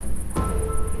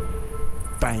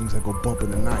things that go bump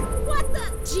in the night. What the?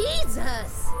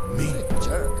 Jesus! Me.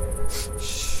 Jerk.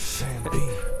 Sam B.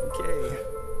 Okay.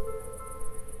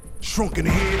 Shrunken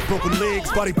head, broken legs,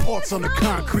 body parts on the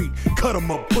concrete. Cut 'em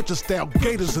up, butcher-style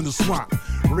gators in the swamp.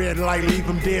 Red light, leave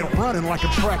 'em dead running like a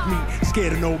track meet.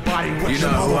 Scared of nobody. You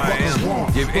know who I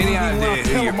am. Give any idea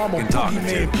who you're fucking talking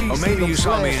to. Or maybe you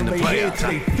saw me in the playoffs.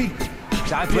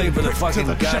 I played for the fucking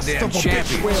goddamn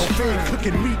champions.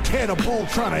 Cooking meat, cannibal,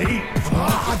 trying to eat.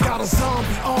 I got a zombie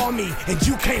army, and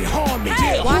you can't harm me.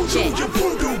 Hey, watch it. You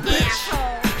voodoo,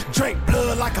 bitch. Drink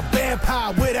blood like a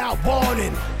vampire without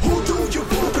warning. Who do you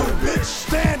voodoo, bitch?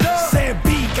 Stand up. Sam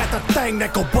B got the thing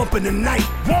that go bump in the night.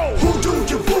 Whoa. Who do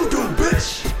you voodoo,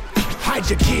 bitch? Hide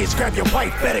your kids, grab your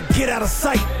wife, better get out of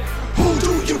sight. Who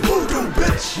do you voodoo,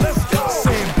 bitch? Let's go.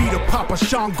 Sam B to Papa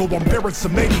Shango, I'm buried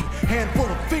some 80. Handful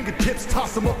of fingertips,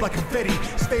 toss them up like confetti.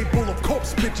 Stay full of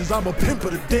corpse bitches, I'm a pimp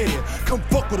of the dead. Come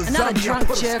fuck with a Another zombie, I drunk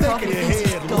put a jerk stake off in your against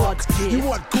head. God's Look, gift. you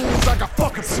want ghouls, I got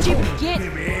fucking Stupid spoon. git.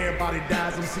 Maybe everybody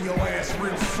dies and see your ass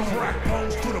real soon. Crack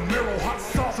bones to the marrow, hot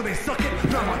sauce and they suck it.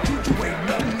 Now my juju ain't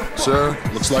nothing to fuck Sir,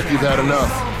 with. looks like you've had enough.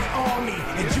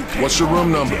 What's your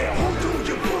room number?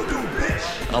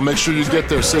 I'll make sure you get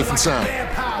there safe and sound. Who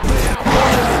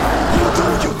do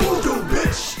you voodoo,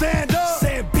 bitch? Stand up.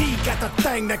 Sam B got the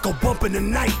thing that go bump in the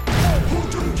night. Who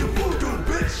do you voodoo,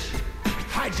 bitch?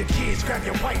 Hide your kids, grab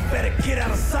your wife, better get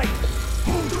out of sight.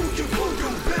 Who do you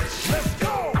voodoo, bitch? Let's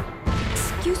go.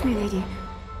 Excuse me, lady.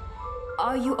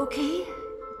 Are you okay?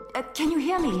 Can you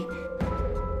hear me?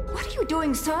 What are you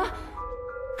doing, sir?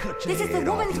 This is the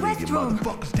woman's restroom.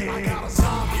 I got a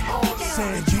zombie on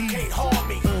Sam B. You can't harm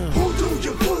me. Who do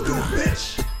you voodoo,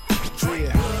 bitch?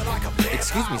 Drink blood like a vampire.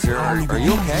 Excuse me, sir. Are you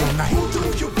okay? Who do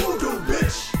you voodoo,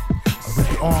 bitch? I rip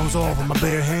your arms off with my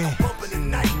bare hand. Bump in the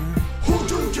night. Who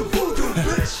do you voodoo,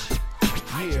 bitch?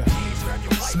 Yeah.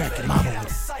 Smack your mama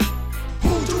with it.